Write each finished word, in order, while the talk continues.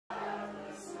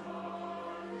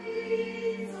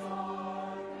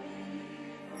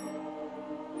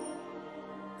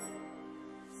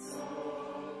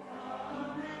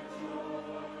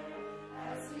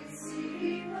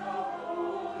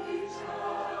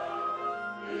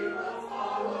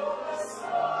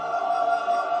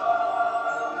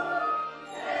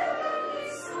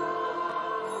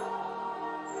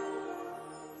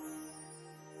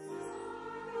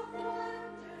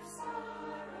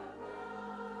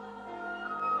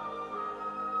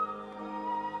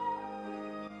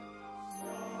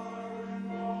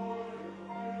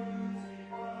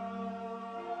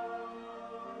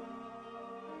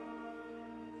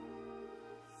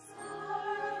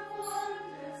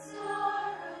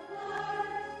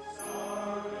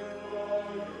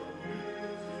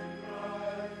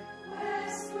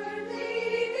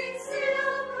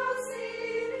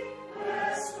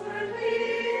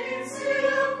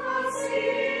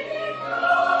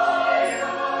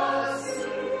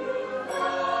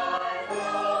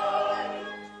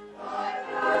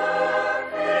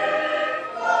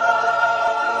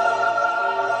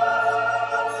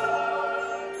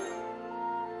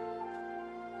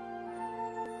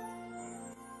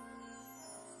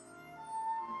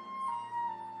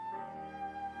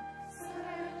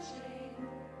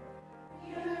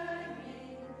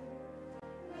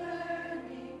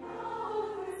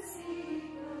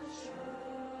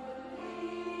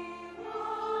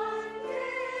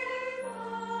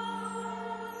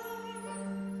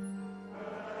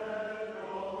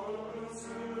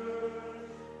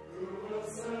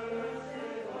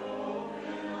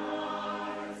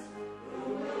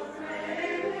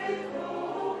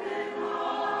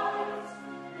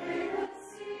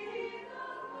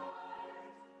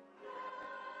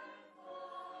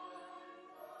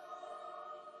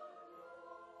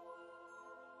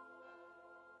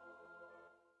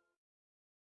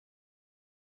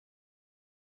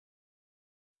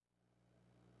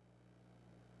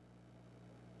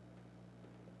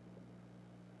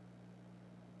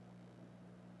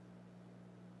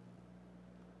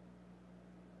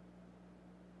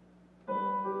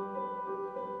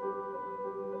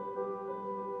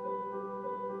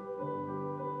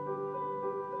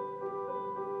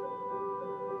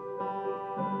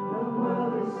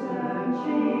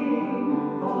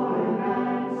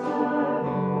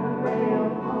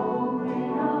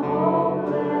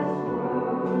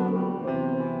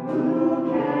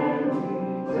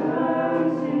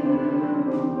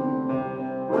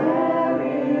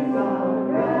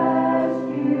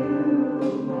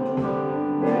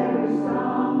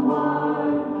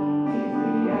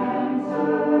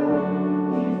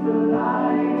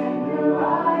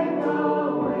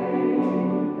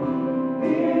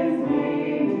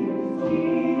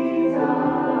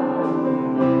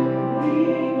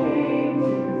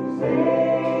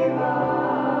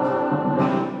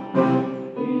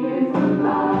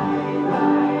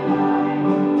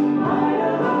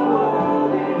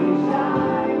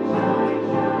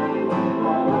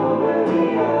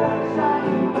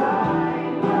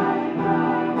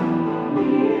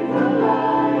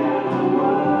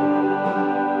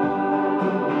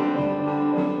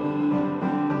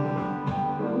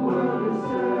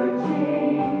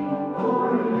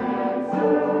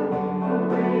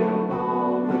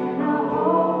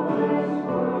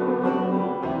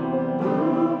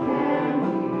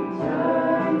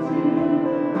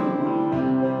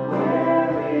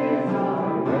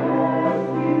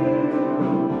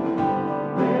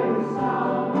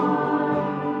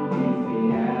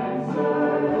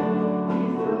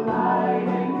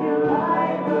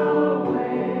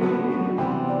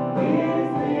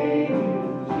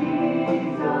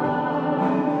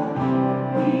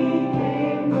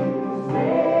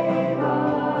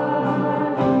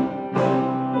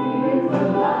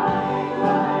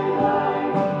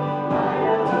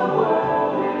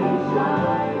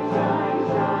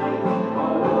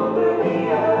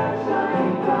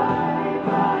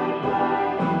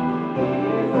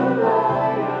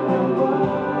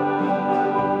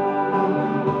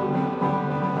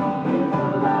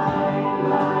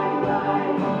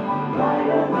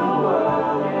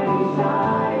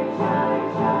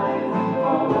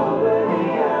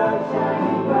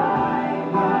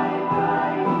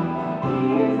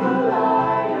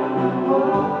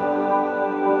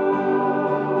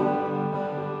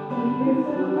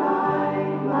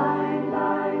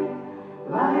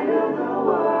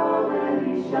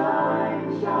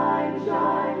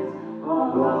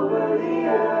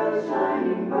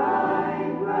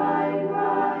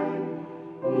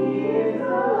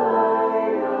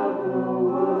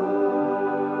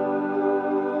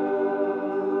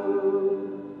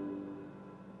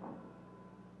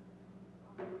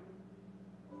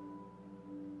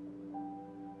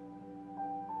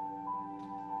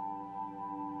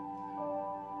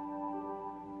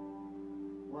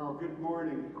Good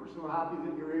morning. We're so happy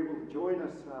that you're able to join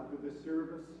us for this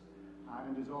service.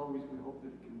 And as always, we hope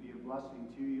that it can be a blessing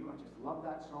to you. I just love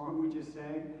that song we just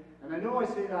sang. And I know I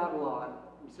say that a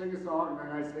lot. We sing a song and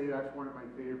then I say that's one of my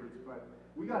favorites. But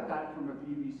we got that from a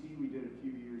BBC we did a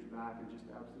few years back and just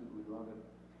absolutely love it.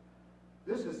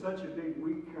 This is such a big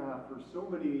week for so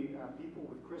many people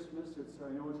with Christmas. I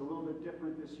know it's a little bit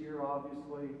different this year,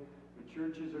 obviously. The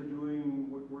churches are doing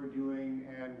what we're doing,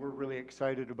 and we're really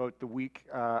excited about the week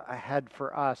ahead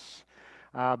for us.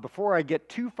 Before I get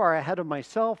too far ahead of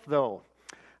myself, though,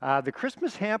 the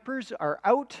Christmas hampers are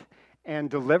out and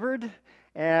delivered,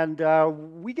 and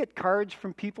we get cards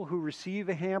from people who receive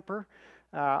a hamper.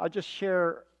 I'll just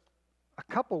share a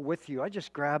couple with you. I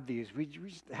just grabbed these. We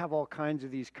just have all kinds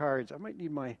of these cards. I might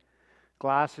need my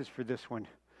glasses for this one.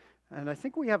 And I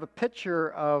think we have a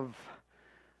picture of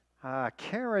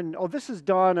Karen. Oh, this is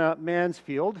Donna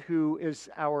Mansfield, who is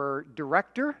our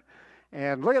director.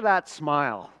 And look at that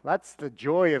smile. That's the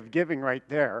joy of giving right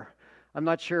there. I'm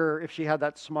not sure if she had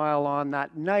that smile on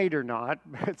that night or not.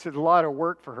 It's a lot of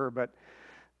work for her, but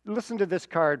listen to this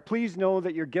card. Please know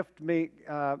that your gift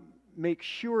make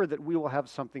sure that we will have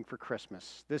something for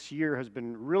Christmas. This year has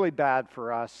been really bad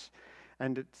for us,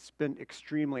 and it's been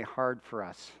extremely hard for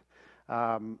us.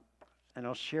 And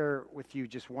I'll share with you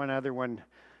just one other one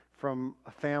from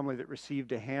a family that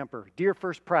received a hamper. Dear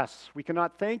First Press, we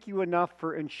cannot thank you enough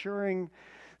for ensuring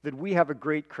that we have a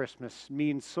great Christmas. It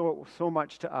means so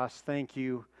much to us. Thank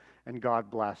you, and God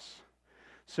bless.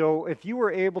 So if you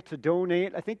were able to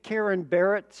donate, I think Karen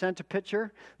Barrett sent a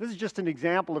picture. This is just an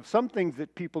example of some things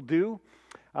that people do.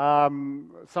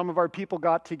 Some of our people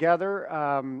got together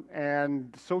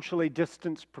and socially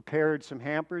distanced prepared some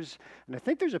hampers. And I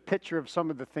think there's a picture of some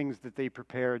of the things that they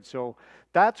prepared. So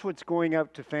that's what's going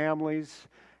out to families.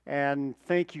 And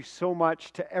thank you so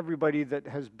much to everybody that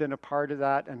has been a part of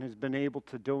that and has been able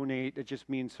to donate. It just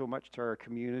means so much to our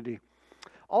community.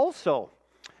 Also,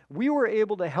 we were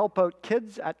able to help out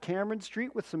kids at Cameron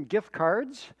Street with some gift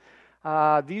cards.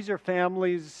 These are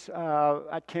families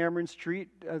at Cameron Street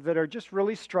that are just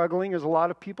really struggling, as a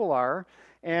lot of people are.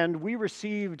 And we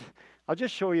received, I'll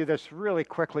just show you this really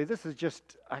quickly. This is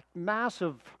just a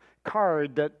massive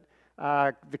card that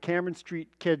the Cameron Street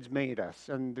kids made us.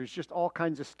 And there's just all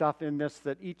kinds of stuff in this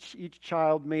that each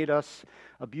child made us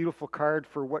a beautiful card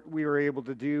for what we were able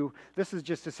to do. This is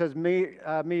just, it says, may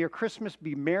your Christmas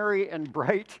be merry and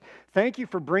bright. Thank you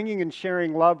for bringing and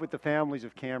sharing love with the families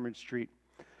of Cameron Street.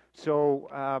 So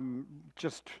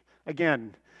just,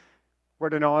 again,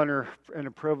 what an honor and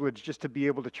a privilege just to be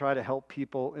able to try to help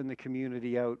people in the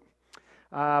community out.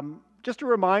 Just a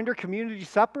reminder, Community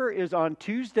Supper is on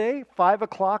Tuesday, 5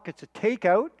 o'clock. It's a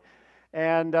takeout.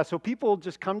 And so people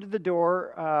just come to the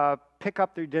door, pick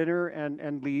up their dinner,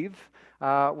 and leave.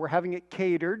 We're having it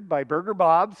catered by Burger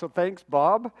Bob, so thanks,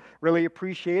 Bob. Really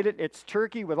appreciate it. It's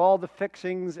turkey with all the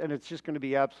fixings, and it's just going to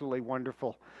be absolutely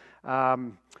wonderful.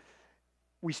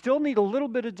 We still need a little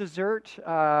bit of dessert.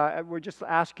 We're just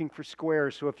asking for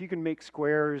squares. So if you can make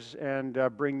squares and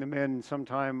bring them in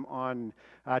sometime on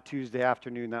Tuesday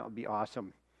afternoon, that would be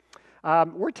awesome.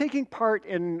 We're taking part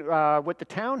in what the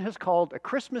town has called a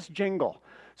Christmas jingle.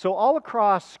 So all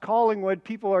across Collingwood,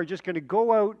 people are just going to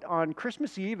go out on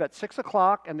Christmas Eve at 6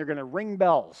 o'clock and they're going to ring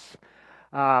bells.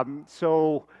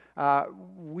 So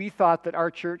we thought that our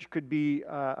church could be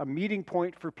a meeting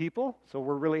point for people. So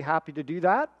we're really happy to do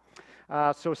that.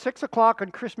 So 6 o'clock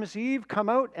on Christmas Eve, come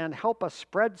out and help us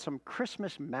spread some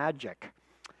Christmas magic.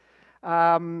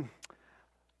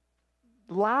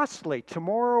 Lastly,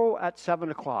 tomorrow at 7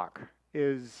 o'clock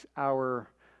is our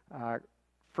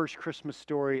First Christmas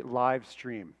Story live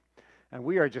stream. And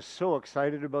we are just so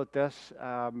excited about this.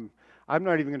 I'm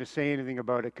not even going to say anything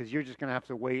about it because you're just going to have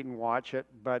to wait and watch it.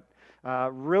 But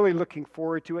really looking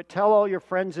forward to it. Tell all your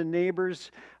friends and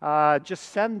neighbors. Just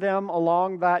send them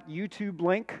along that YouTube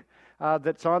link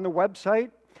that's on the website.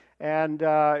 And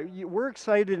we're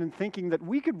excited in thinking that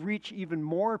we could reach even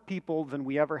more people than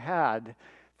we ever had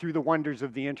through the wonders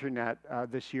of the internet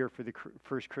this year for the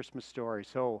First Christmas Story.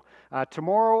 So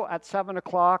tomorrow at 7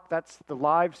 o'clock, that's the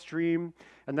live stream.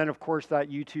 And then, of course,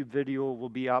 that YouTube video will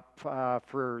be up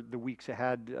for the weeks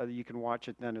ahead. You can watch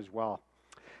it then as well.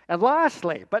 And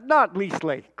lastly, but not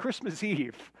leastly, Christmas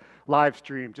Eve live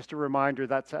stream. Just a reminder,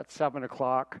 that's at 7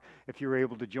 o'clock. If you're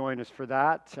able to join us for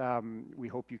that, we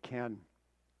hope you can.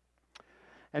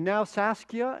 And now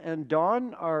Saskia and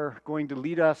Dawn are going to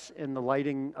lead us in the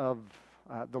lighting of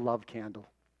the love candle.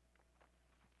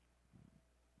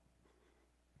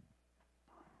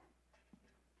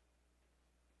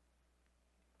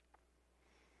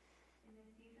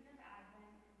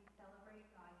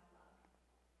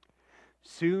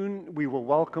 Soon we will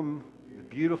welcome the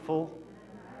beautiful,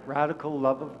 radical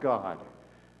love of God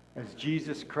as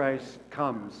Jesus Christ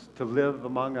comes to live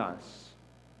among us.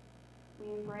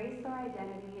 We embrace our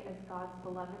identity as God's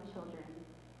beloved children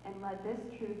and let this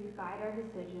truth guide our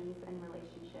decisions and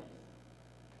relationships.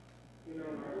 In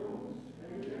our homes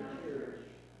and in our church,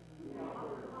 we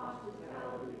offer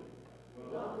hospitality,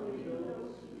 welcoming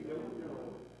those we don't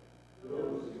know,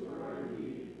 those who are in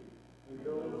need, and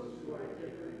those who are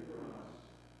different from us.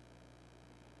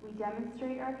 We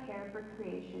demonstrate our care for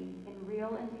creation in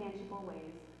real and tangible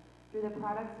ways through the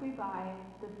products we buy,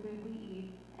 the food we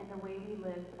eat, and the way we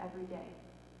live every day.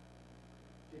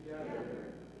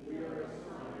 Together, we are a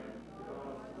sign of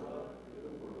God's love to the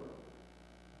world.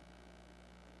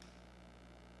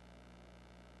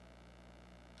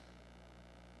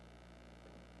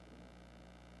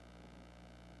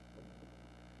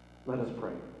 Let us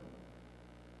pray.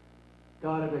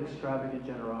 God of extravagant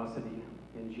generosity,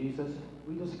 in Jesus,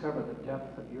 we discover the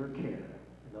depth of your care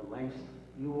and the lengths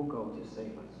you will go to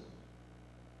save us.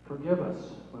 Forgive us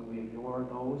when we ignore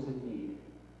those in need,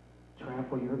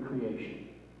 trample your creation,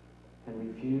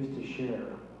 and refuse to share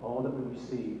all that we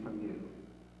receive from you.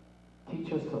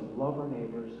 Teach us to love our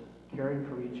neighbors, caring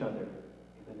for each other,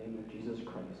 in the name of Jesus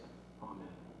Christ. Amen.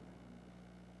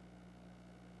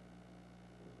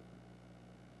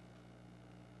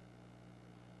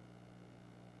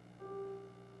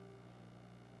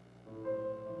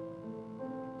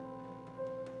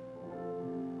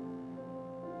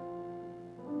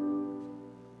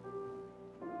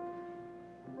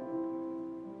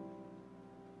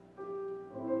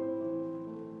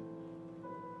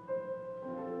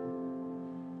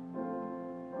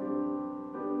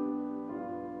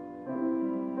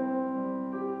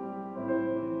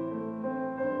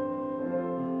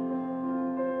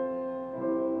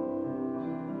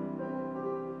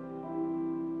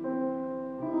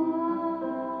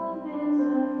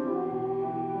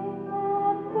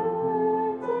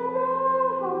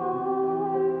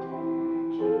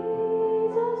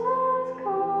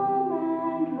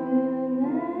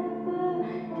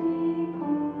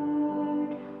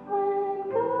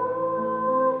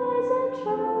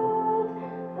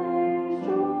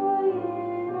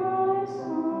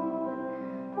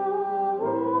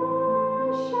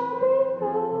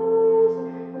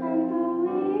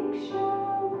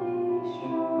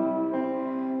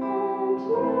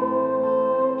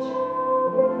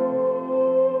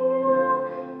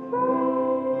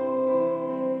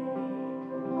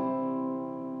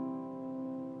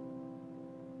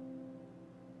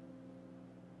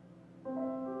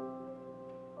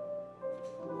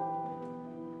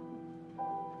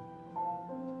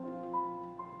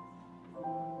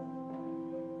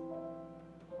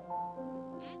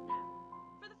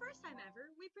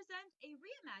 A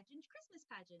reimagined Christmas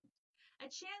pageant, a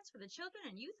chance for the children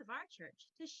and youth of our church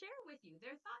to share with you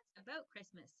their thoughts about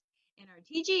Christmas. In our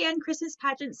TGN Christmas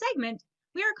pageant segment,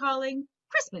 we are calling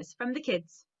Christmas from the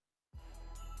Kids.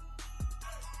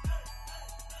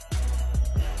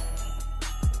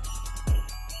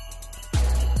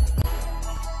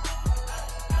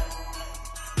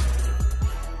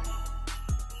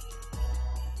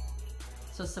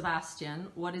 So Sebastian,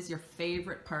 what is your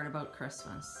favorite part about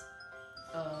Christmas?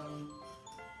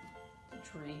 The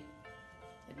tree.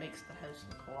 It makes the house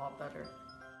look a lot better.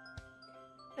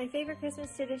 My favorite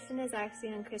Christmas tradition is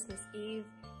actually on Christmas Eve.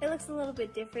 It looks a little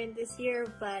bit different this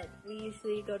year, but we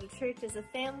usually go to church as a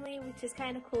family, which is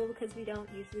kind of cool because we don't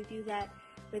usually do that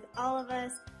with all of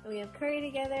us. And we have curry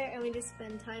together and we just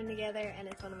spend time together, and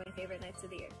it's one of my favorite nights of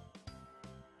the year.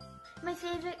 My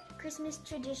favorite Christmas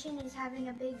tradition is having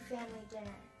a big family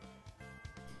dinner.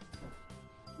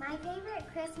 My favorite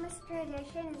Christmas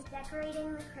tradition is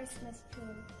decorating the Christmas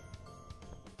tree.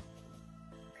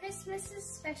 Christmas is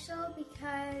special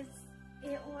because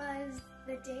it was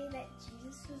the day that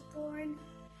Jesus was born,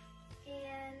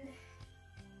 and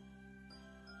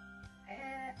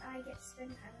I get to spend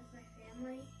time with my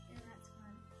family, and that's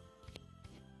fun.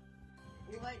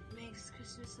 What makes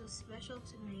Christmas so special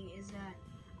to me is that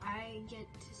I get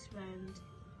to spend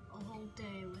a whole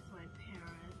day with my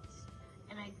parents,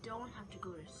 and I don't have to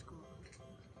go to school.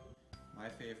 My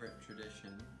favorite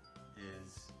tradition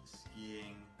is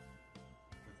skiing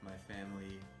with my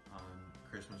family on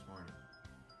Christmas morning.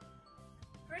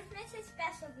 Christmas is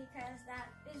special because that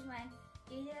is when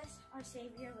Jesus, our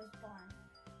Savior, was born.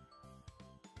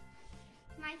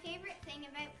 My favorite thing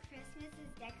about Christmas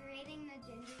is decorating the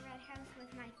gingerbread house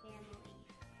with my family.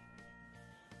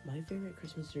 My favorite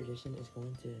Christmas tradition is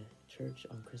going to church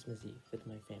on Christmas Eve with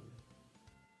my family.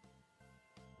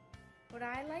 What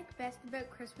I like best about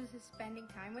Christmas is spending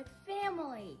time with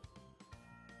family.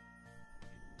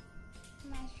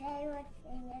 My favorite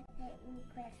thing is eating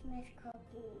Christmas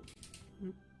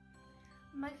cookies.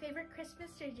 My favorite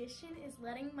Christmas tradition is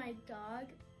letting my dog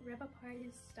rip apart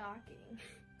his stocking.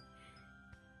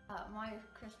 My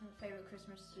favorite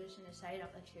Christmas tradition is setting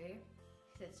up the tree.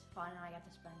 It's fun and I get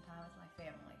to spend time with my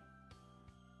family.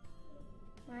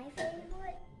 My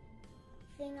favorite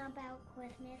thing about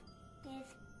Christmas is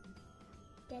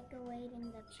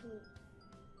decorating the tree.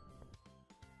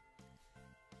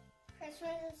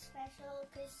 Christmas is special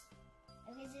because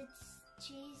it's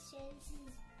Jesus'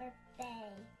 birthday.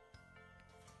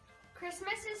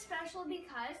 Christmas is special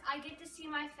because I get to see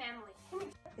my family.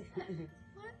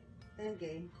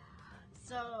 Okay.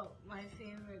 So, my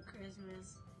favorite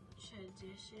Christmas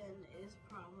tradition is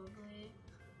probably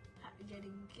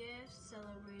getting gifts,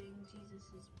 celebrating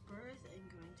Jesus' birth, and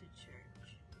going to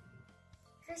church.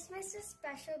 Christmas is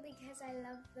special because I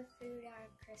love the food at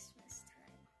Christmas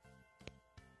time.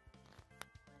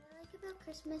 What I like about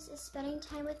Christmas is spending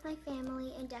time with my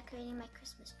family and decorating my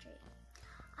Christmas tree.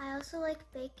 I also like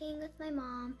baking with my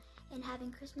mom and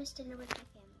having Christmas dinner with my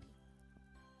family.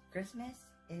 Christmas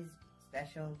is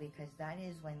special because that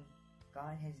is when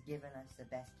God has given us the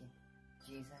best gift,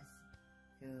 Jesus,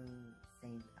 who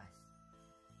saved us.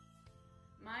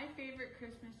 My favorite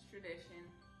Christmas tradition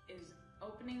is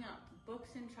opening up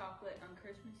books and chocolate on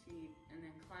Christmas Eve and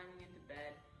then climbing into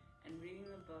bed and reading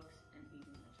the books and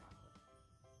eating the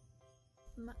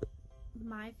chocolate.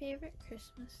 My favorite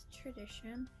Christmas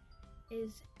tradition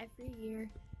is every year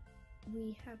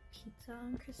we have pizza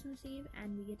on Christmas Eve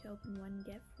and we get to open one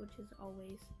gift, which is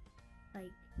always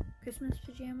like Christmas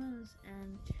pajamas,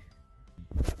 and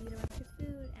eat a bunch of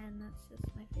food, and that's just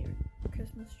my favorite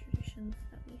Christmas traditions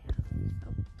that we have. So,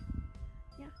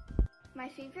 yeah. My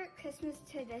favorite Christmas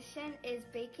tradition is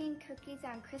baking cookies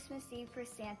on Christmas Eve for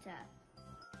Santa.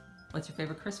 What's your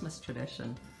favorite Christmas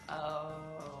tradition? The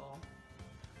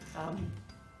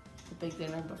big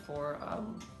dinner before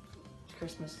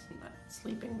Christmas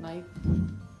sleeping night.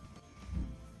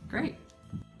 Great.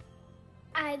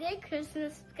 I did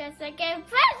Christmas because I get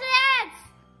presents!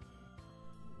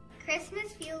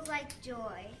 Christmas feels like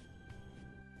joy.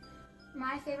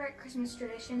 My favorite Christmas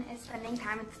tradition is spending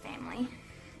time with the family.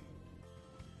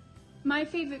 My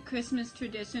favorite Christmas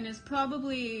tradition is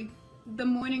probably the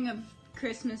morning of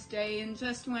Christmas Day, and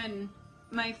just when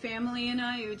my family and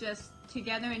I are just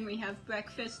together and we have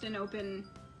breakfast and open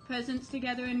presents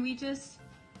together, and we just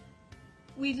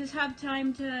have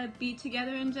time to be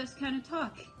together and just kind of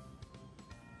talk.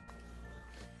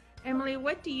 Emily,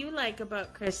 what do you like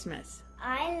about Christmas?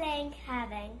 I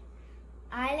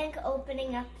like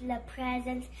opening up the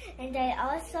presents, and I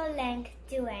also like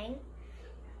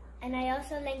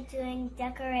doing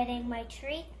decorating my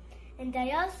tree, and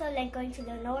I also like going to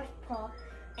the North Pole,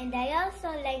 and I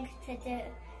also like to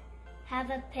have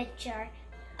a picture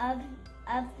of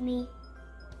me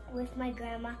with my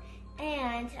grandma,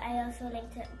 and I also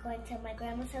like going to my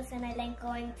grandma's house, and I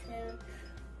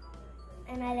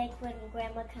like when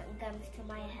grandma comes to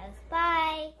my house.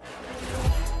 Bye!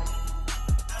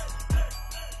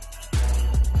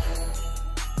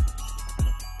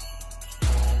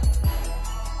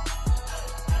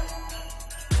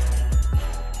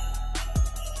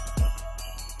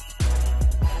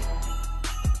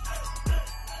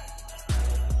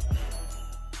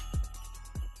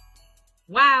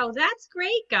 Wow, that's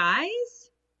great, guys.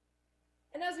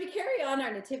 And as we carry on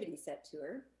our nativity set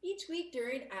tour, each week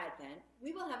during Advent,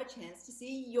 we will have a chance to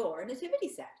see your nativity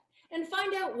set and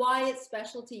find out why it's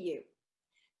special to you.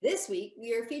 This week,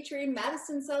 we are featuring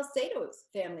Madison Salcedo's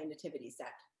family nativity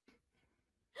set.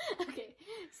 Okay,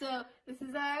 so this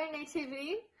is our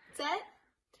nativity set.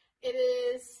 It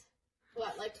is,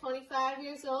 like 25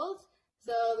 years old?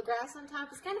 So the grass on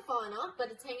top is kind of falling off,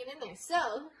 but it's hanging in there.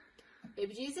 So,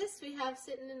 baby Jesus, we have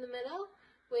sitting in the middle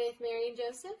with Mary and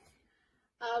Joseph.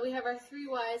 We have our three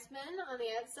wise men on the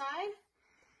outside.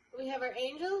 We have our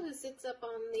angel who sits up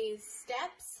on these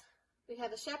steps. We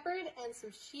have a shepherd and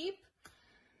some sheep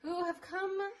who have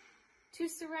come to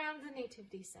surround the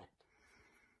nativity set.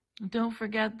 Don't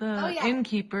forget the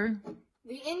innkeeper.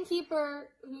 The innkeeper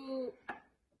who,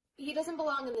 he doesn't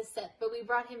belong in this set, but we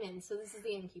brought him in, so this is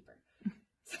the innkeeper.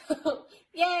 So,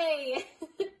 yay!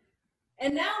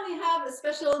 And now we have a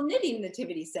special knitting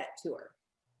nativity set tour.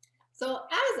 So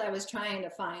as I was trying to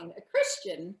find a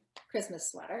Christian Christmas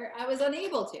sweater, I was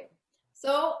unable to.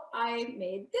 So I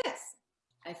made this.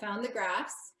 I found the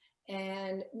graphs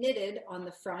and knitted on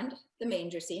the front the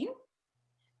manger scene.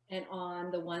 And on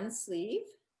the one sleeve,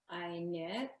 I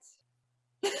knit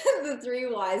the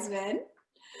three wise men.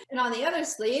 And on the other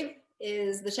sleeve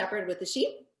is the shepherd with the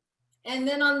sheep. And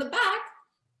then on the back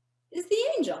is the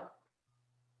angel.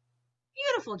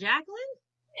 Beautiful, Jacqueline.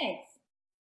 Thanks.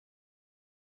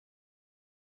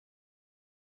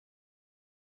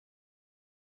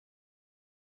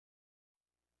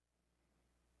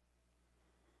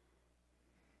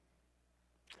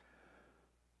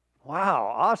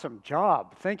 Wow, awesome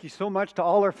job. Thank you so much to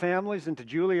all our families and to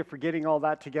Julia for getting all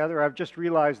that together. I've just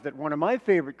realized that one of my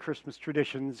favorite Christmas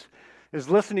traditions is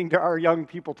listening to our young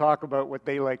people talk about what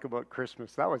they like about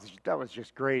Christmas. That was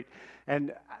just great.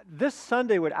 And this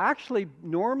Sunday would actually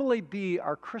normally be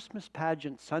our Christmas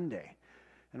pageant Sunday.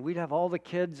 And we'd have all the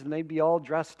kids and they'd be all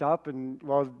dressed up and,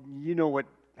 well, you know what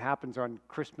happens on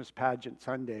Christmas pageant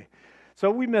Sunday. So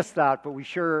we missed that, but we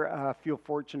sure feel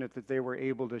fortunate that they were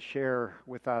able to share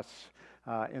with us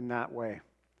in that way.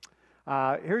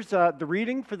 Here's the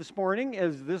reading for this morning.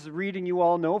 This is a reading you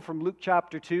all know from Luke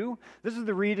chapter 2. This is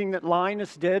the reading that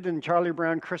Linus did in Charlie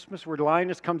Brown Christmas, where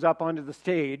Linus comes up onto the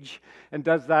stage and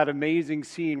does that amazing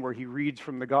scene where he reads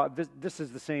from the God. This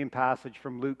is the same passage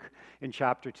from Luke in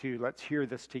chapter 2. Let's hear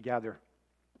this together.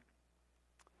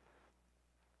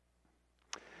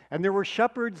 And there were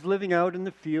shepherds living out in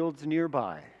the fields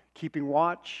nearby, keeping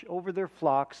watch over their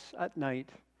flocks at night.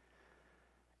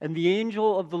 And the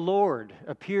angel of the Lord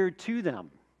appeared to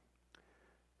them.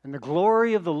 And the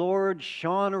glory of the Lord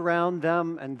shone around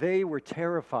them, and they were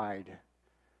terrified.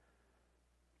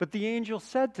 But the angel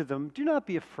said to them, "Do not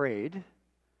be afraid.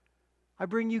 I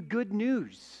bring you good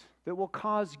news that will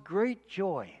cause great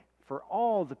joy for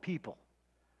all the people.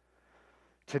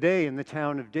 Today in the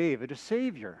town of David, a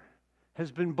Savior has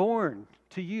been born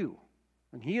to you,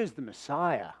 and he is the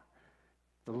Messiah,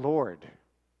 the Lord.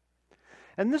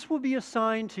 And this will be a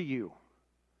sign to you.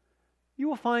 You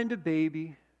will find a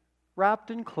baby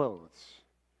wrapped in clothes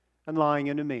and lying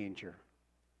in a manger."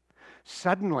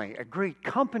 Suddenly, a great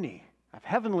company of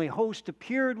heavenly hosts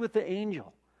appeared with the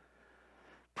angel,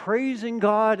 praising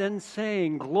God and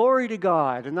saying, "Glory to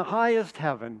God in the highest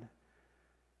heaven,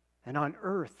 and on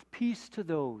earth peace to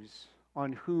those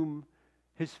on whom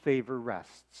His favor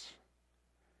rests."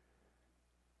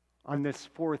 On this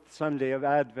fourth Sunday of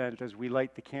Advent, as we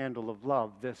light the candle of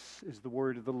love, this is the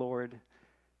word of the Lord.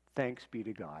 Thanks be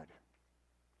to God.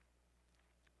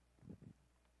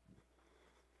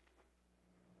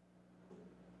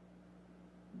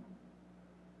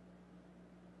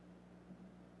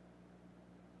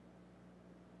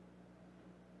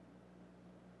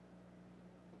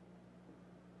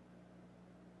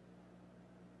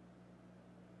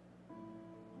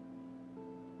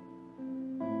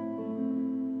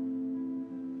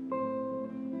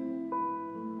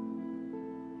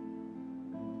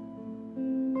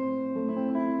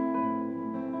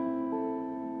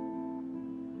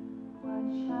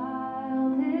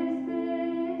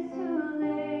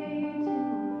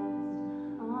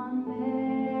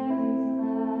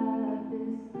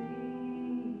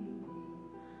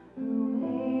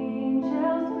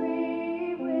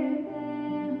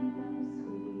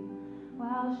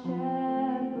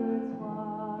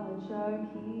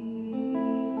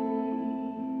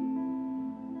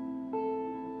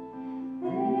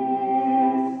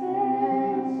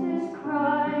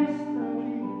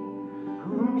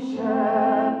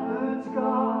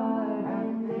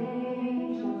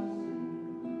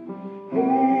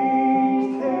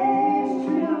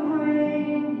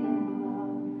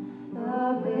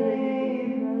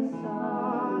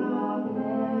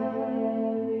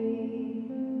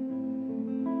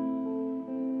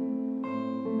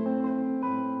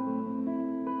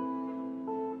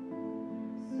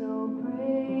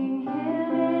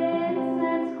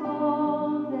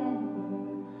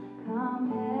 Come,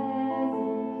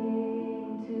 peasant king.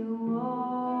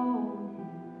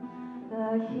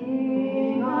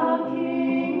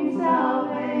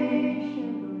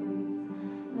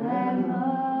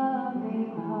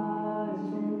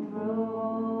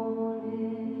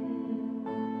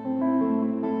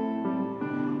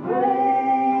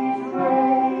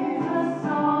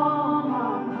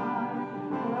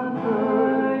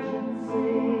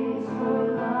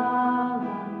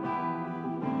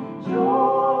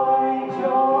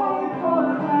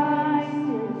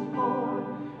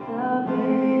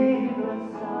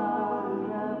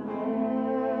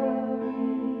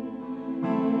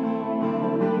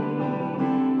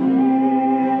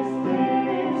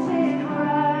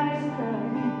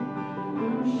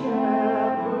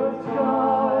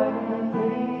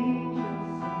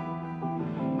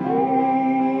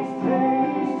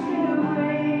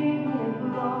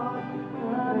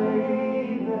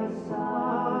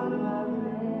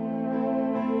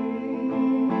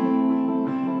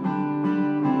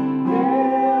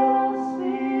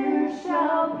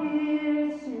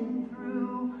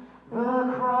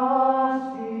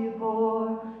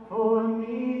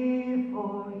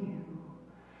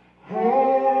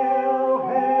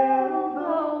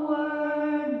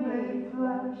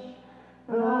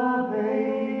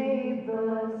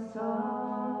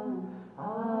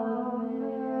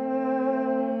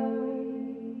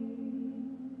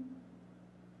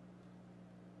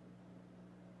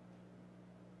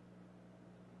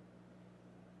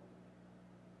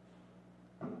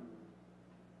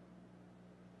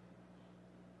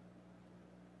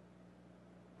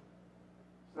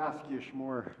 Saskia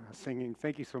Schmore singing.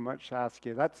 Thank you so much,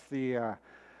 Saskia. That's the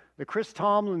Chris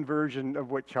Tomlin version of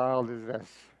What Child Is This?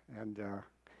 And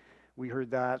we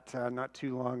heard that not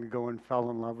too long ago and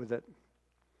fell in love with it.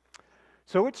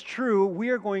 So it's true, we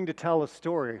are going to tell a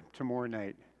story tomorrow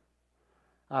night.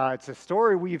 It's a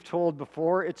story we've told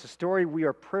before. It's a story we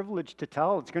are privileged to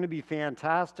tell. It's going to be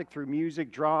fantastic through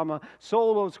music, drama,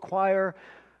 solos, choir.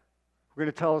 We're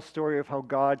going to tell a story of how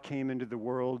God came into the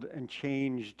world and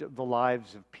changed the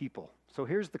lives of people. So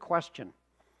here's the question.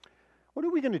 What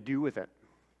are we going to do with it?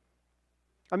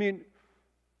 I mean,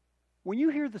 when you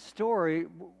hear the story,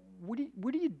 what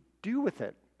do you do with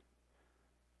it?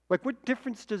 Like, what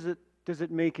difference does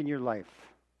it make in your life?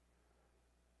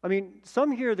 I mean, some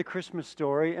hear the Christmas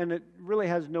story and it really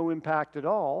has no impact at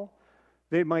all.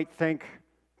 They might think,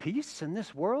 peace in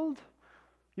this world?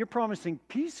 You're promising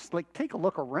peace? Like, take a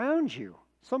look around you.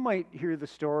 Some might hear the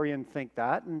story and think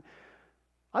that, and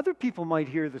other people might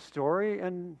hear the story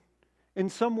and in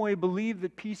some way believe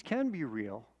that peace can be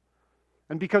real.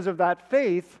 And because of that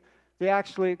faith, they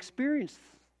actually experience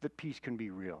that peace can be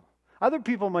real. Other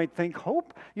people might think,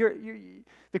 hope?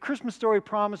 The Christmas story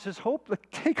promises hope.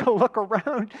 Like, take a look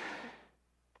around.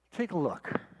 Take a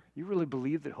look. You really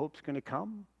believe that hope's going to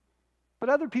come? But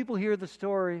other people hear the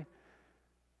story,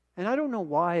 and I don't know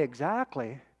why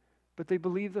exactly, but they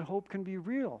believe that hope can be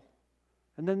real.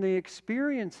 And then they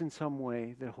experience in some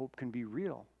way that hope can be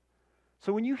real.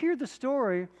 So when you hear the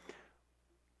story,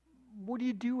 what do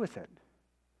you do with it?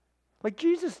 Like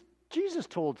Jesus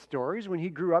told stories. When he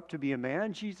grew up to be a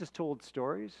man, Jesus told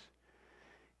stories.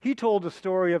 He told a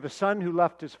story of a son who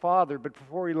left his father, but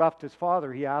before he left his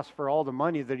father, he asked for all the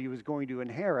money that he was going to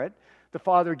inherit. The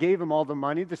father gave him all the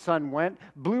money. The son went,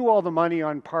 blew all the money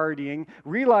on partying,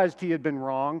 realized he had been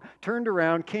wrong, turned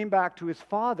around, came back to his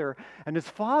father, and his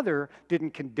father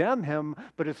didn't condemn him,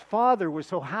 but his father was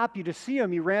so happy to see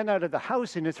him, he ran out of the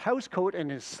house in his housecoat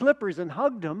and his slippers and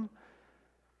hugged him.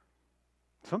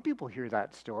 Some people hear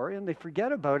that story and they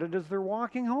forget about it as they're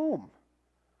walking home.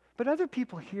 But other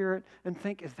people hear it and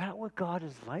think, is that what God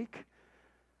is like?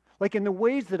 Like, in the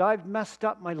ways that I've messed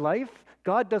up my life,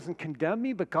 God doesn't condemn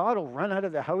me, but God will run out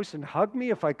of the house and hug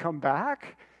me if I come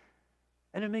back?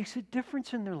 And it makes a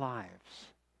difference in their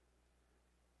lives.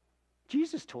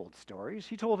 Jesus told stories.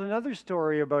 He told another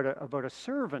story about a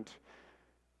servant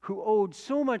who owed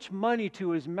so much money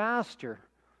to his master.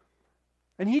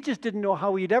 And he just didn't know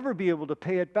how he'd ever be able to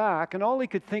pay it back. And all he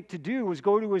could think to do was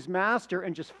go to his master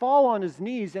and just fall on his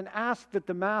knees and ask that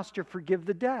the master forgive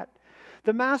the debt.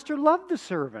 The master loved the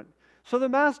servant, so the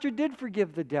master did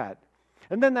forgive the debt.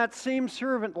 And then that same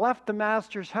servant left the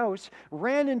master's house,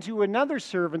 ran into another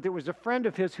servant that was a friend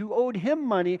of his who owed him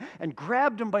money, and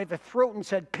grabbed him by the throat and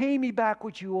said, "Pay me back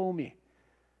what you owe me."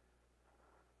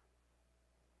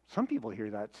 Some people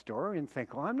hear that story and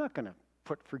think, well, I'm not going to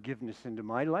put forgiveness into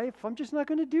my life. I'm just not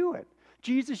going to do it.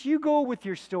 Jesus, you go with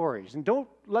your stories and don't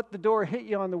let the door hit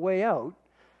you on the way out.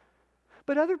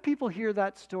 But other people hear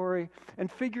that story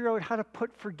and figure out how to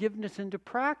put forgiveness into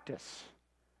practice.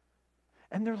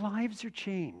 And their lives are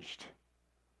changed.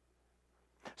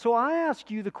 So I ask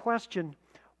you the question,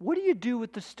 what do you do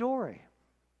with the story?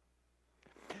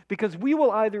 Because we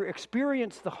will either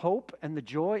experience the hope and the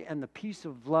joy and the peace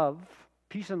and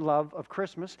love of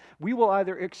Christmas. We will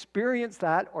either experience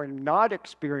that or not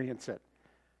experience it.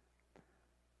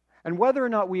 And whether or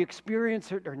not we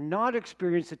experience it or not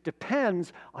experience it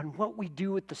depends on what we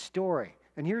do with the story.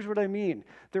 And here's what I mean.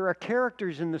 There are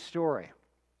characters in the story.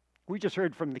 We just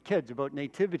heard from the kids about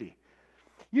nativity.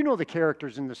 You know the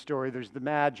characters in the story. There's the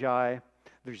Magi,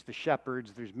 there's the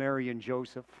shepherds, there's Mary and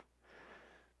Joseph.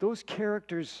 Those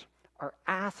characters are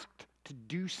asked to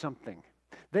do something.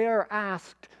 They are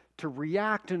asked to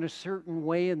react in a certain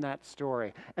way in that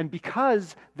story. And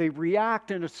because they react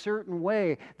in a certain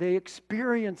way, they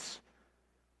experience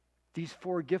these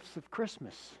 4 gifts of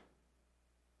Christmas.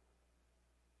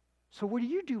 So what do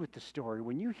you do with the story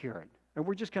when you hear it? And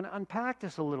we're just going to unpack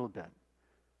this a little bit.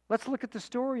 Let's look at the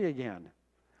story again.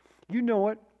 You know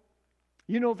it.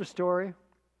 You know the story.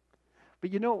 But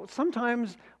you know,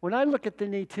 sometimes when I look at the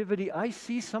nativity, I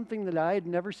see something that I had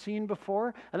never seen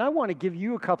before, and I want to give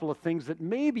you a couple of things that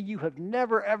maybe you have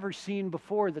never ever seen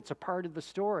before that's a part of the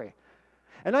story.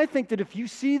 And I think that if you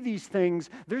see these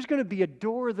things, there's going to be a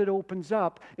door that opens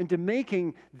up into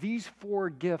making these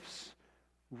 4 gifts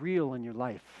real in your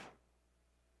life.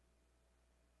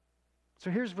 So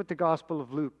here's what the Gospel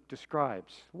of Luke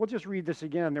describes. We'll just read this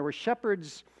again. There were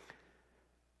shepherds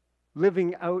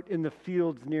living out in the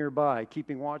fields nearby,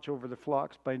 keeping watch over the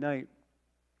flocks by night.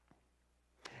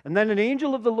 And then an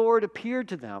angel of the Lord appeared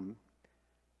to them.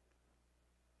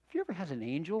 Have you ever had an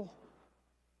angel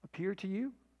appear to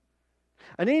you?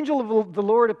 An angel of the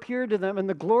Lord appeared to them, and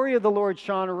the glory of the Lord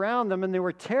shone around them, and they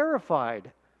were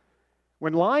terrified.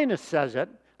 When Linus says it,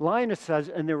 Linus says,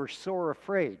 and they were sore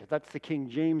afraid. That's the King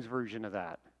James version of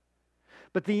that.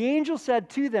 But the angel said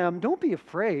to them, don't be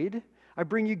afraid. I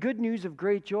bring you good news of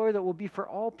great joy that will be for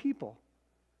all people.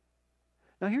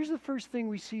 Now here's the first thing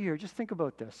we see here. Just think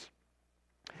about this.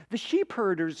 The sheep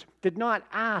herders did not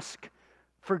ask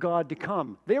for God to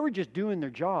come. They were just doing their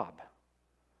job.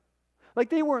 Like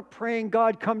they weren't praying,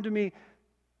 God, come to me,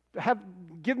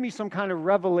 give me some kind of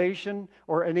revelation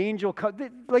or an angel come.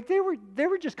 They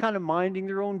were just kind of minding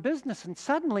their own business, and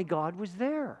suddenly God was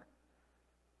there.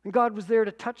 And God was there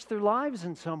to touch their lives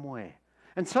in some way.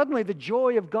 And suddenly the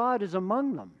joy of God is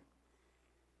among them.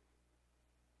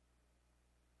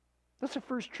 That's the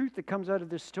first truth that comes out of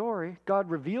this story.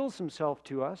 God reveals himself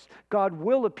to us. God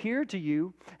will appear to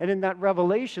you. And in that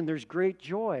revelation, there's great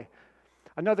joy.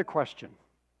 Another question.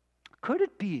 Could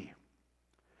it be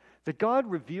that God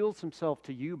reveals himself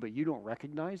to you, but you don't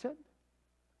recognize it?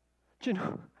 Do you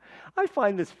know, I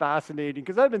find this fascinating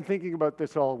because I've been thinking about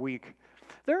this all week.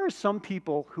 There are some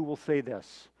people who will say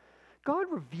this. God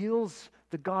reveals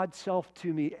the God self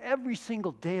to me every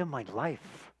single day of my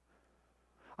life.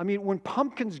 I mean, when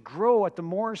pumpkins grow at the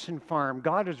Morrison farm,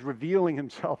 God is revealing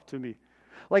himself to me.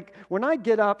 Like when I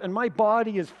get up and my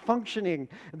body is functioning,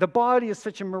 the body is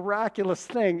such a miraculous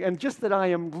thing, and just that I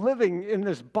am living in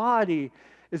this body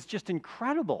is just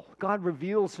incredible. God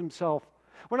reveals himself.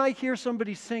 When I hear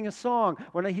somebody sing a song,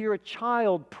 when I hear a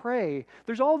child pray,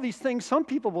 there's all these things. Some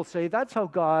people will say, that's how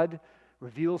God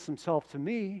reveals himself to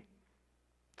me.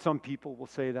 Some people will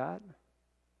say that.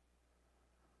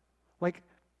 Like,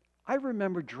 I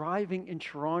remember driving in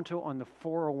Toronto on the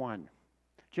 401.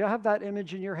 Do you have that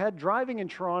image in your head? Driving in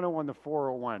Toronto on the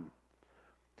 401.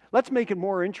 Let's make it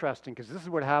more interesting, because this is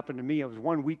what happened to me. It was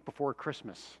 1 week before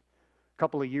Christmas, a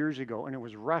couple of years ago, and it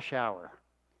was rush hour.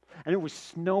 And it was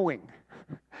snowing.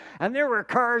 And there were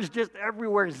cars just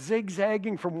everywhere,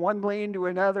 zigzagging from one lane to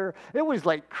another. It was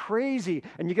like crazy.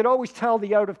 And you could always tell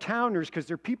the out-of-towners, because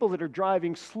they're people that are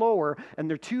driving slower, and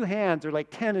their two hands are like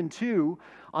 10 and 2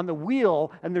 on the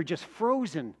wheel, and they're just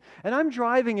frozen. And I'm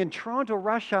driving in Toronto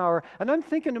rush hour, and I'm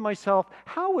thinking to myself,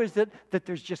 how is it that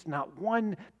there's just not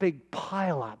one big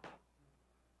pileup?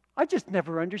 I just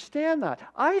never understand that.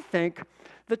 I think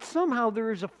that somehow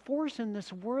there is a force in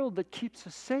this world that keeps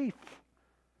us safe.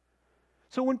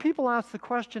 So when people ask the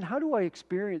question, how do I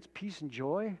experience peace and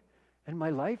joy in my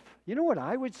life? You know what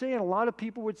I would say, and a lot of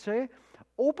people would say?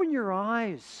 Open your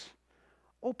eyes.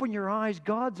 Open your eyes.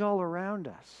 God's all around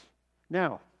us.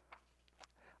 Now,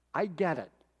 I get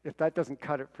it, if that doesn't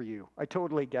cut it for you. I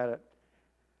totally get it.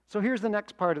 So here's the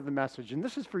next part of the message, and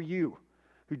this is for you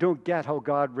who don't get how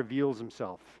God reveals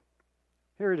himself.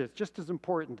 Here it is, just as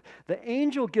important. The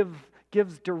angel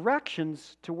gives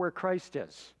directions to where Christ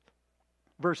is.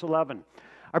 Verse 11,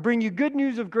 I bring you good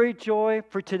news of great joy,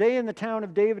 for today in the town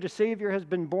of David a Savior has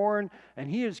been born, and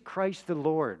he is Christ the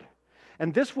Lord.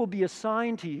 And this will be a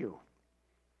sign to you.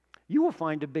 You will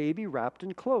find a baby wrapped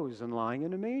in clothes and lying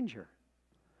in a manger.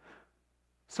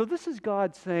 So this is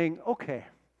God saying, okay,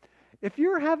 if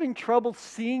you're having trouble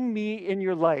seeing me in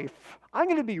your life, I'm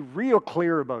going to be real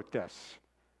clear about this.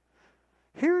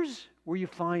 Here's where you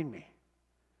find me.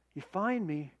 You find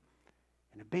me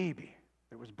in a baby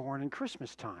that was born in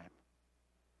Christmas time.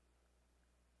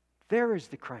 There is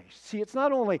the Christ. See, it's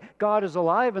not only God is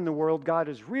alive in the world, God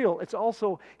is real. It's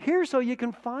also, here's how you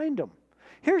can find him.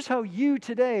 Here's how you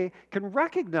today can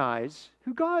recognize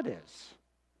who God is.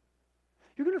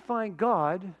 You're going to find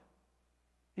God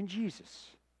in Jesus.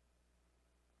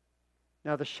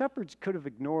 Now, the shepherds could have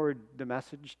ignored the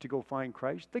message to go find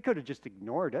Christ. They could have just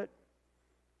ignored it.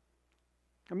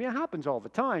 I mean, it happens all the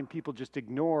time. People just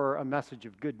ignore a message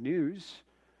of good news,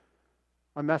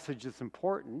 a message that's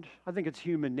important. I think it's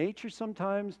human nature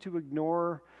sometimes to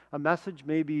ignore a message,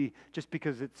 maybe just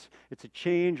because it's a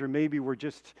change, or maybe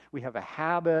we have a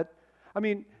habit. I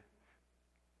mean,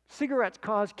 cigarettes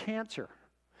cause cancer.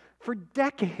 For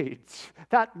decades,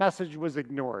 that message was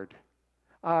ignored.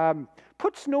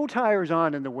 Put snow tires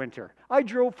on in the winter. I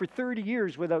drove for 30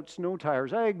 years without snow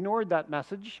tires. I ignored that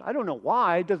message. I don't know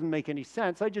why. It doesn't make any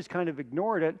sense. I just kind of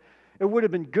ignored it. It would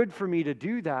have been good for me to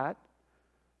do that.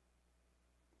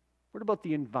 What about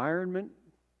the environment?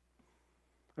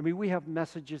 I mean, we have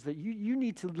messages that you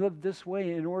need to live this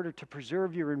way in order to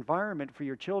preserve your environment for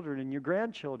your children and your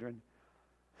grandchildren.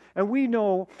 And we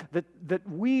know that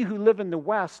we who live in the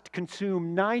West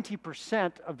consume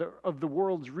 90% of the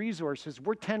world's resources.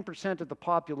 We're 10% of the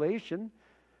population.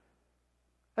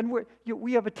 And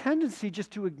we have a tendency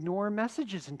just to ignore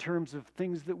messages in terms of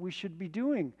things that we should be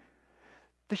doing.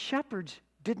 The shepherds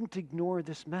didn't ignore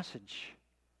this message.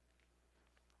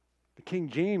 The King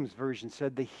James Version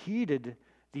said they heeded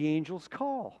the angel's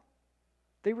call.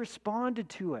 They responded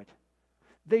to it.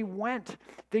 They went.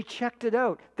 They checked it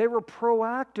out. They were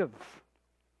proactive.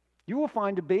 You will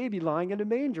find a baby lying in a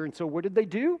manger. And so what did they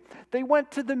do? They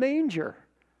went to the manger.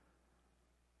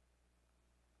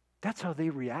 That's how they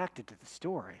reacted to the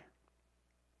story.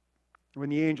 When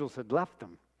the angels had left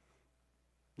them,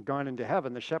 gone into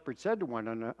heaven, the shepherds said to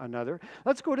one another,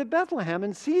 let's go to Bethlehem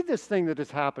and see this thing that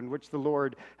has happened, which the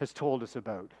Lord has told us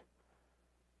about.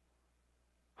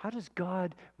 How does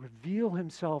God reveal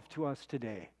himself to us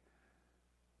today?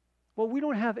 Well, we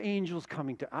don't have angels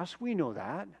coming to us. We know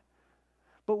that.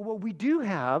 But what we do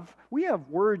have, we have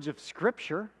words of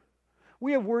Scripture.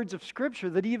 We have words of Scripture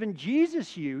that even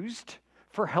Jesus used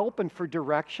for help and for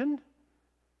direction.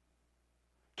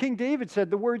 King David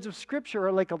said the words of Scripture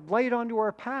are like a light onto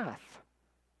our path,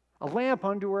 a lamp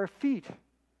onto our feet.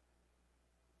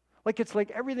 It's like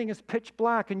everything is pitch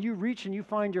black and you reach and you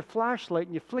find your flashlight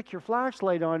and you flick your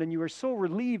flashlight on and you are so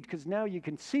relieved because now you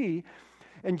can see.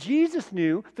 And Jesus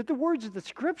knew that the words of the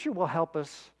Scripture will help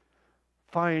us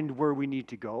find where we need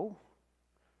to go.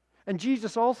 And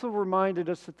Jesus also reminded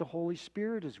us that the Holy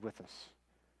Spirit is with us.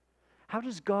 How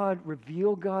does God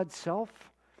reveal God's self?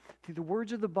 Through the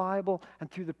words of the Bible and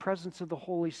through the presence of the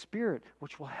Holy Spirit,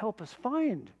 which will help us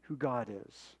find who God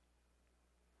is.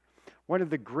 One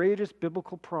of the greatest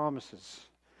biblical promises,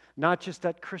 not just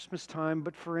at Christmas time,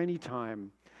 but for any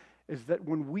time, is that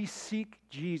when we seek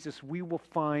Jesus, we will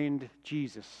find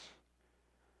Jesus.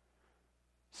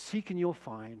 Seek and you'll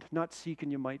find, not seek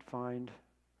and you might find.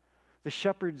 The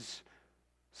shepherds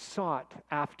sought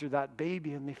after that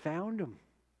baby and they found him.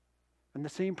 And the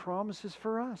same promise is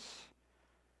for us.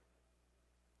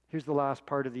 Here's the last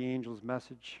part of the angel's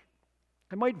message.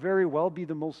 It might very well be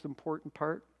the most important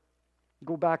part.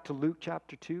 Go back to Luke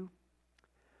chapter 2.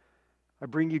 I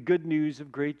bring you good news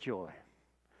of great joy.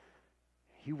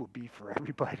 He will be for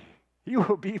everybody. He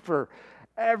will be for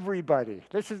everybody.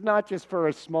 This is not just for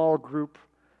a small group.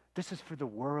 This is for the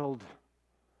world.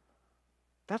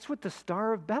 That's what the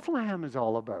Star of Bethlehem is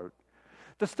all about.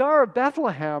 The Star of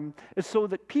Bethlehem is so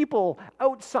that people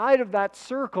outside of that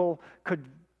circle could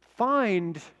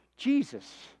find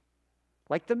Jesus,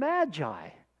 like the Magi.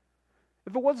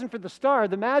 If it wasn't for the star,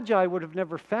 the Magi would have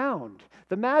never found.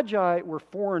 The Magi were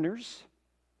foreigners.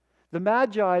 The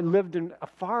Magi lived in a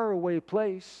faraway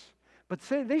place, but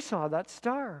they saw that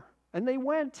star and they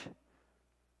went,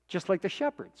 just like the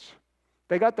shepherds.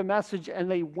 They got the message and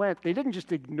they went. They didn't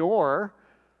just ignore,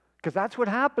 because that's what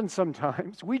happens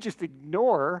sometimes. We just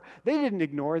ignore. They didn't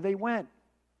ignore, they went.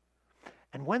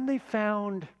 And when they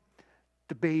found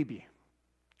the baby,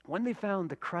 when they found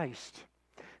the Christ,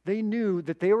 they knew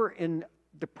that they were in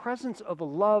the presence of a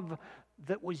love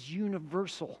that was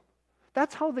universal.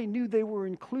 That's how they knew they were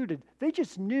included. They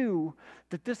just knew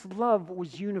that this love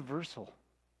was universal.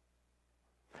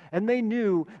 And they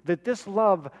knew that this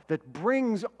love that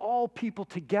brings all people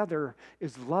together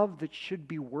is love that should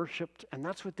be worshiped. And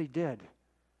that's what they did.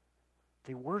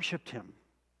 They worshiped him.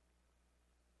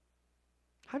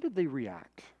 How did they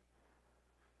react?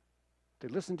 They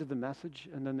listened to the message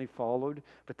and then they followed.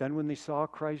 But then when they saw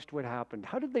Christ, what happened?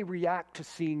 How did they react to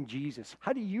seeing Jesus?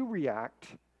 How do you react?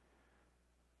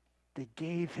 They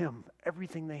gave him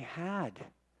everything they had.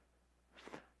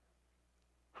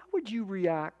 How would you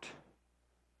react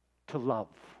to love?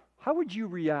 How would you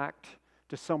react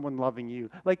to someone loving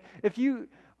you?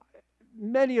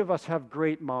 Many of us have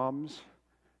great moms.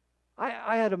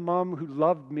 I had a mom who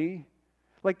loved me.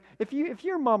 If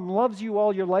your mom loves you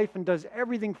all your life and does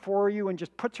everything for you and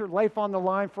just puts her life on the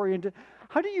line for you,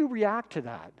 how do you react to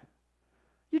that?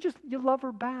 You love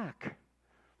her back.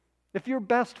 If your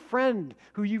best friend,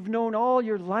 who you've known all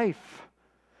your life,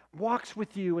 walks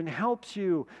with you and helps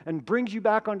you and brings you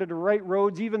back onto the right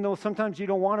roads, even though sometimes you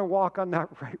don't want to walk on that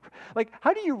right road,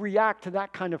 how do you react to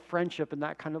that kind of friendship and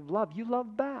that kind of love? You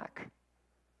love back.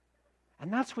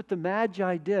 And that's what the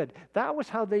Magi did. That was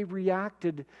how they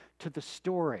reacted to the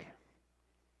story.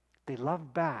 They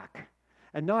loved back.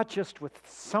 And not just with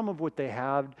some of what they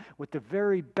had, with the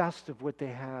very best of what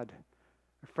they had.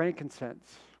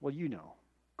 Frankincense,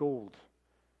 gold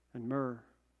and myrrh.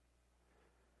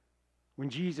 When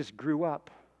Jesus grew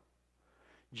up,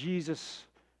 Jesus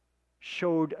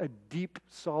showed a deep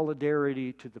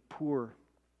solidarity to the poor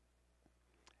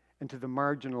and to the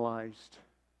marginalized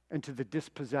and to the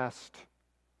dispossessed.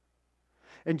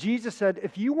 And Jesus said,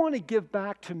 if you want to give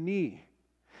back to me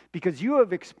because you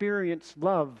have experienced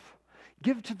love,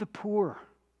 give to the poor.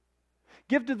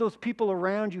 Give to those people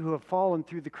around you who have fallen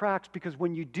through the cracks, because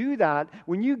when you do that,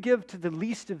 when you give to the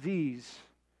least of these,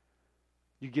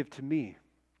 you give to me.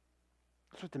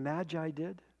 That's what the Magi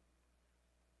did.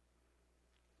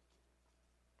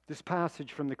 This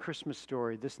passage from the Christmas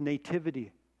story, this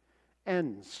nativity,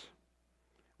 ends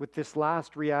with this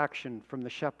last reaction from the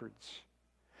shepherds.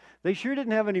 They sure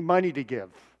didn't have any money to give,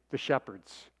 the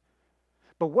shepherds.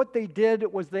 But what they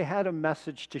did was they had a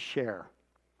message to share.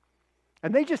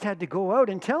 And they just had to go out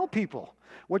and tell people,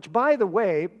 which, by the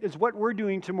way, is what we're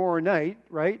doing tomorrow night,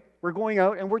 right? We're going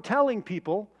out and we're telling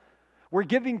people, we're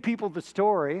giving people the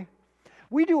story.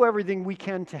 We do everything we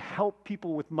can to help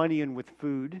people with money and with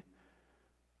food.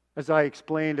 As I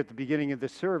explained at the beginning of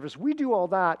this service, we do all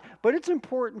that, but it's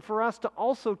important for us to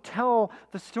also tell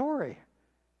the story.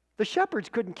 The shepherds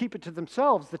couldn't keep it to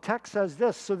themselves. The text says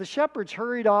this, so the shepherds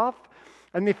hurried off,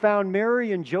 and they found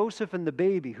Mary and Joseph and the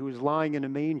baby who was lying in a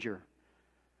manger.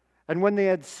 And when they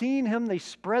had seen him, they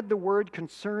spread the word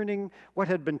concerning what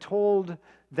had been told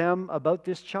them about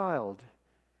this child.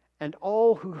 And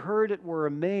all who heard it were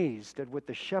amazed at what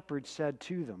the shepherds said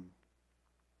to them.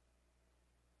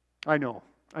 I know.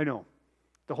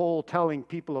 The whole telling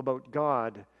people about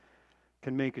God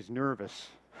can make us nervous.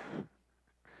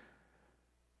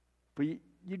 But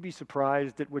you'd be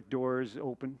surprised at what doors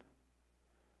open.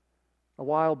 A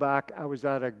while back, I was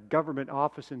at a government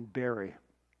office in Barrie.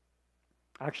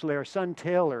 Actually, our son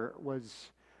Taylor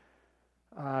was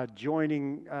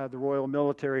joining the Royal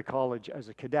Military College as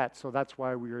a cadet, so that's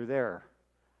why we were there.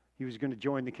 He was going to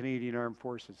join the Canadian Armed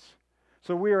Forces.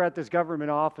 So we were at this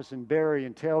government office in Barrie,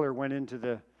 and Taylor went into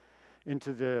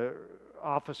the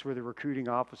office where the recruiting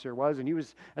officer was,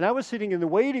 and I was sitting in the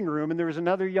waiting room, and there was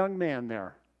another young man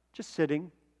there, just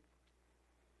sitting.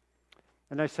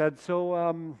 And I said,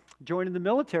 so joining the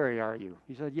military, are you?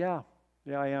 He said, yeah,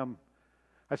 I am.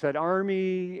 I said,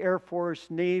 Army, Air Force,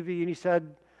 Navy, and he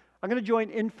said, I'm going to join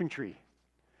infantry.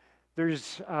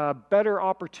 There's better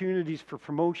opportunities for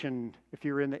promotion if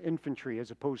you're in the infantry as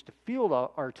opposed to field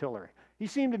artillery. He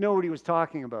seemed to know what he was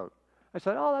talking about. I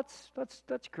said, oh,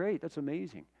 that's great. That's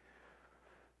amazing.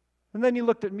 And then he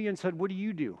looked at me and said, what do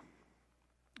you do?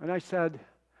 And I said,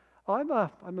 oh,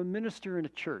 I'm a minister in a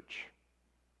church.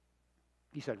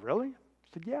 He said, really? I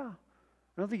said, yeah.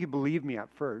 I don't think he believed me at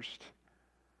first.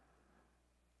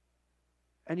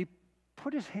 And he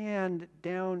put his hand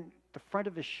down the front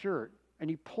of his shirt and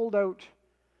he pulled out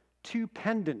 2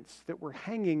 pendants that were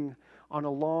hanging on a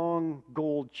long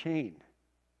gold chain.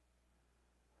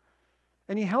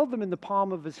 And he held them in the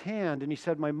palm of his hand and he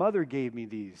said, my mother gave me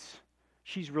these.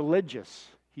 She's religious,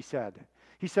 he said.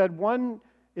 He said, one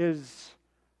is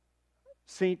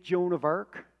St. Joan of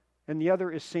Arc and the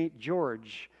other is St.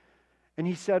 George. And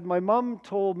he said, my mom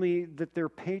told me that they're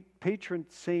patron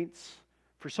saints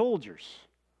for soldiers.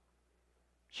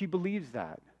 She believes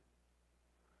that.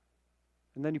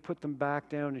 And then he put them back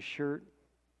down his shirt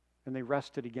and they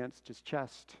rested against his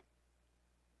chest.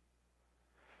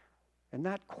 And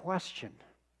that question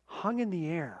hung in the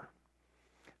air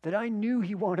that I knew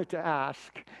he wanted to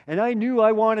ask and I knew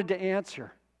I wanted to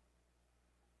answer.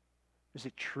 Is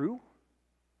it true?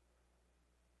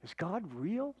 Is God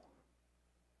real?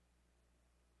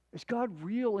 Is God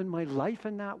real in my life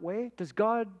in that way? Does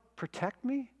God protect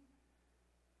me?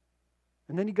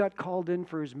 And then he got called in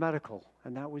for his medical,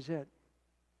 and that was it.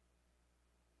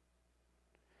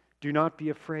 Do not be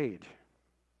afraid.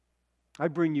 I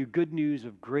bring you good news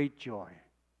of great joy.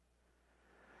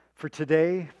 For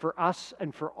today, for us,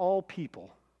 and for all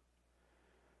people,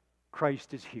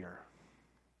 Christ is here.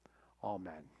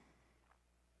 Amen.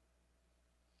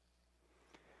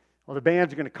 Well, the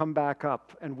band's going to come back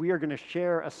up, and we are going to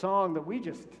share a song that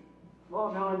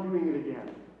now I'm doing it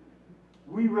again.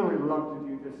 We really love to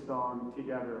do this song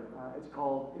together. It's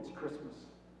called It's Christmas.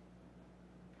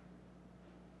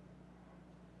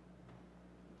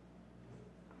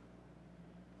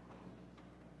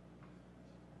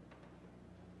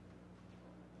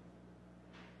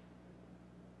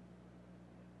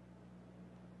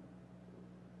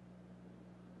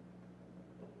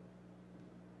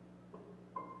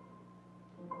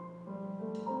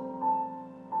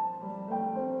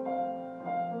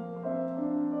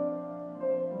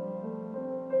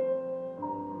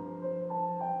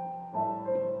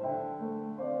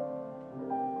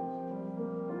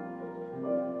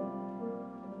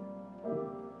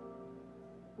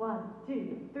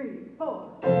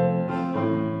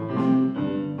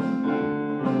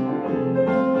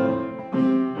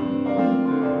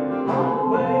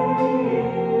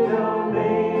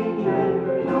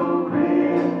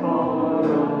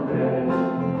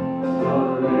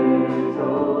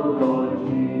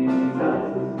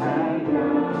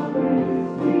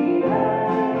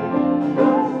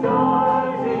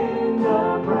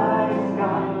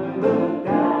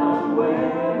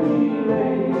 Where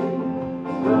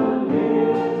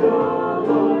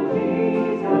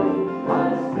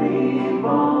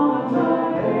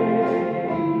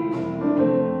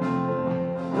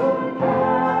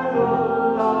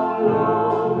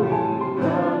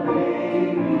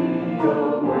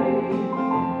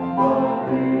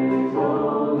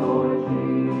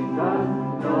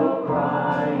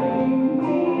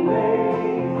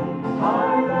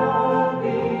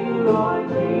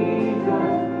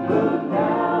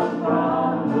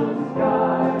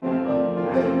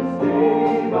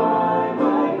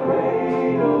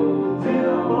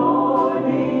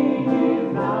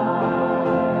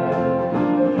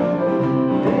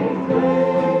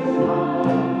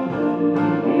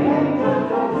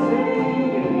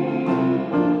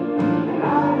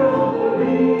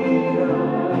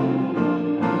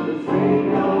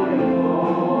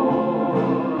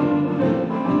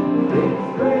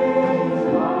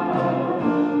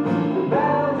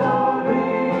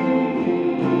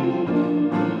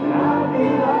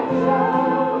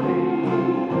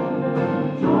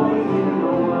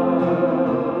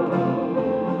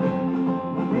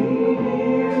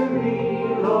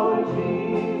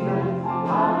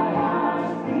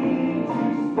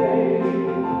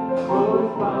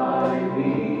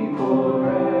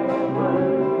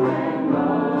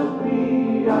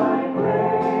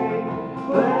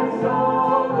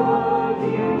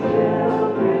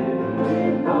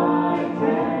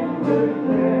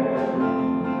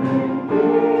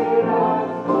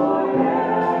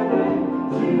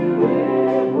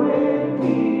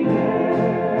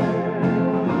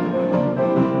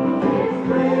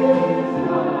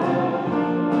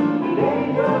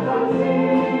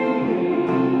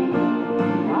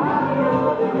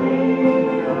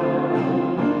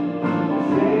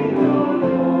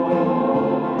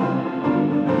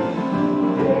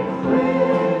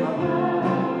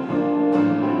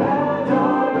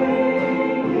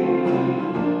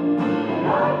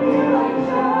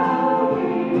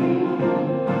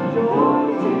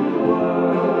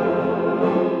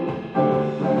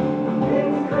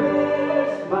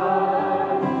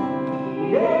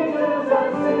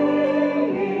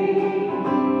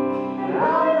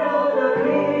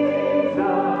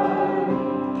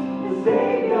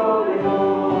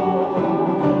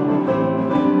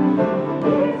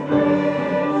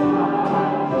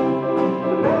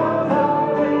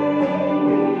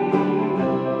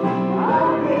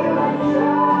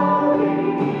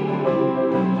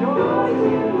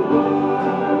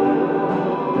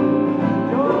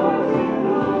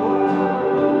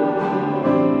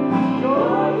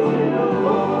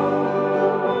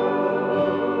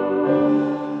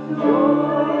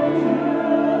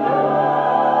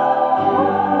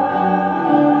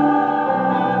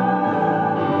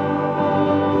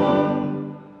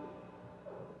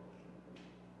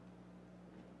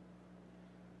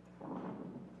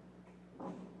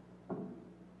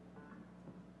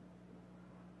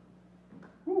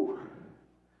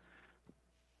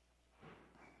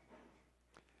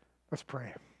Let's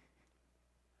pray.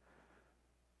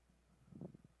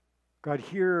 God,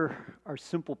 hear our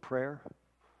simple prayer.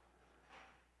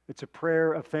 It's a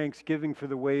prayer of thanksgiving for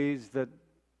the ways that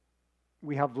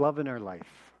we have love in our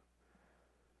life.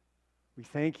 We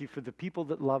thank you for the people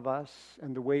that love us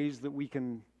and the ways that we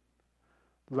can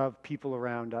love people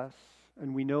around us.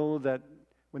 And we know that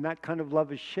when that kind of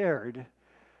love is shared,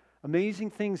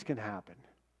 amazing things can happen.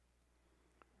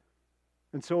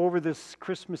 And so over this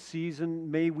Christmas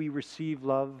season, may we receive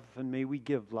love and may we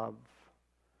give love.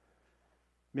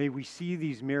 May we see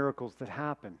these miracles that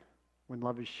happen when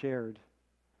love is shared.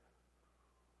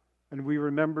 And we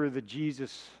remember that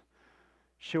Jesus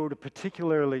showed a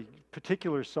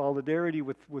particular solidarity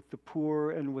with the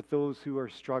poor and with those who are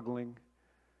struggling.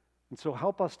 And so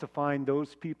help us to find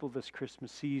those people this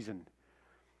Christmas season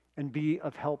and be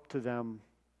of help to them,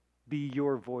 be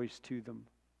your voice to them.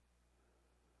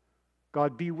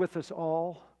 God, be with us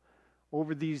all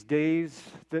over these days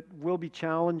that will be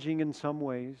challenging in some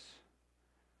ways.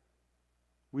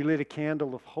 We lit a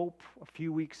candle of hope a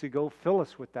few weeks ago. Fill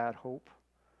us with that hope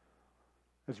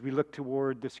as we look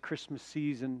toward this Christmas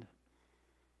season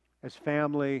as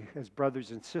family, as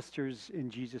brothers and sisters, in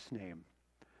Jesus' name.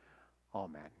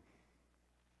 Amen.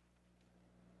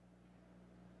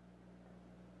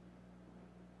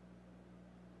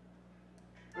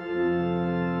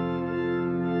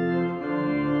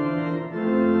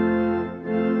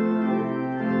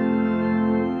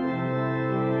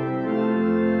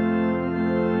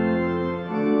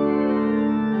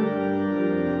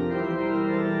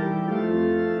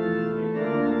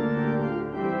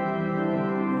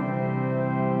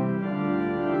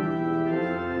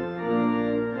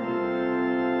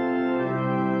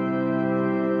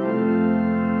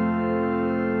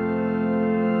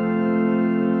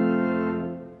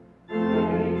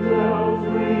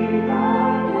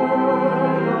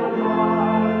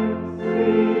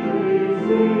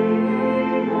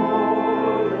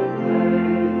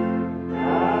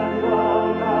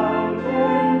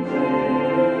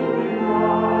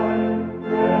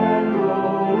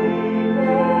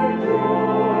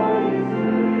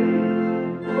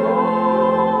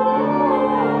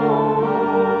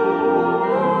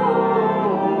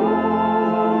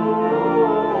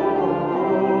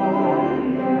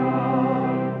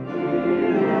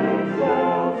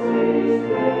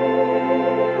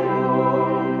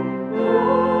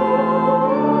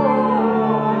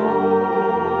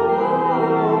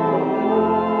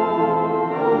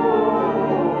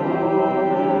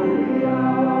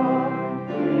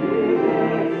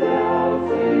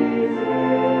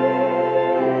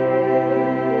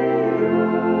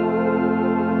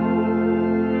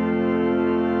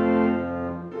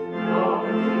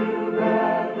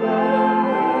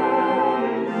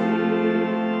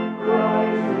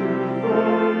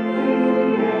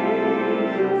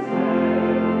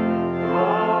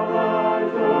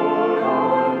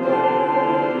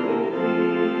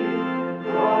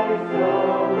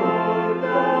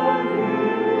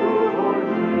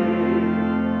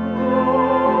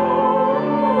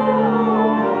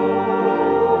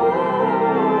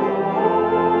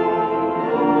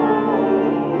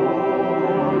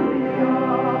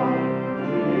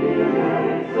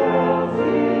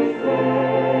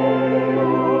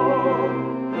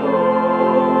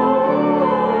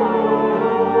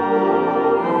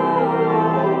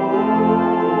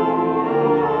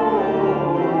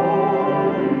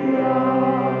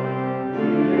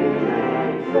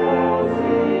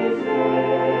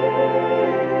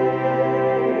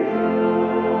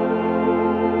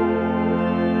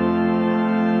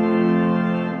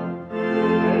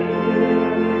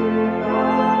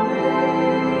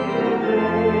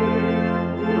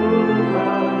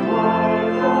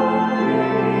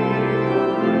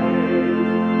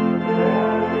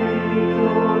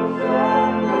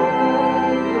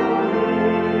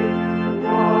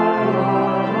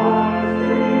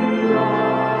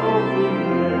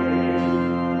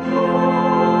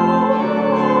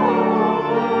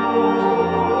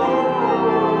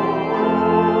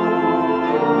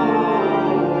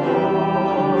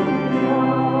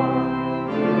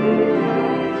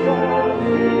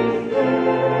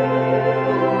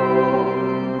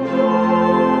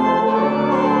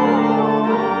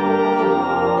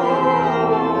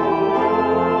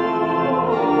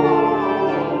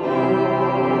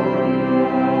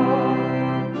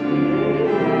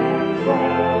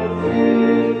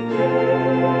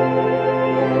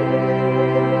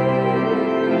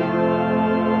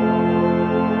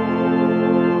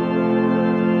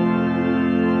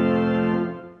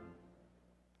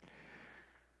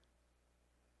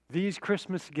 these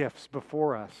Christmas gifts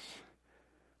before us,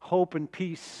 hope and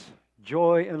peace,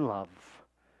 joy and love,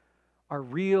 are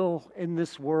real in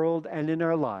this world and in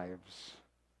our lives.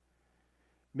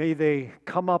 May they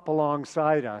come up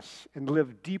alongside us and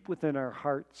live deep within our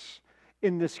hearts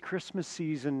in this Christmas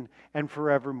season and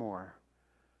forevermore.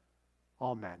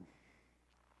 Amen.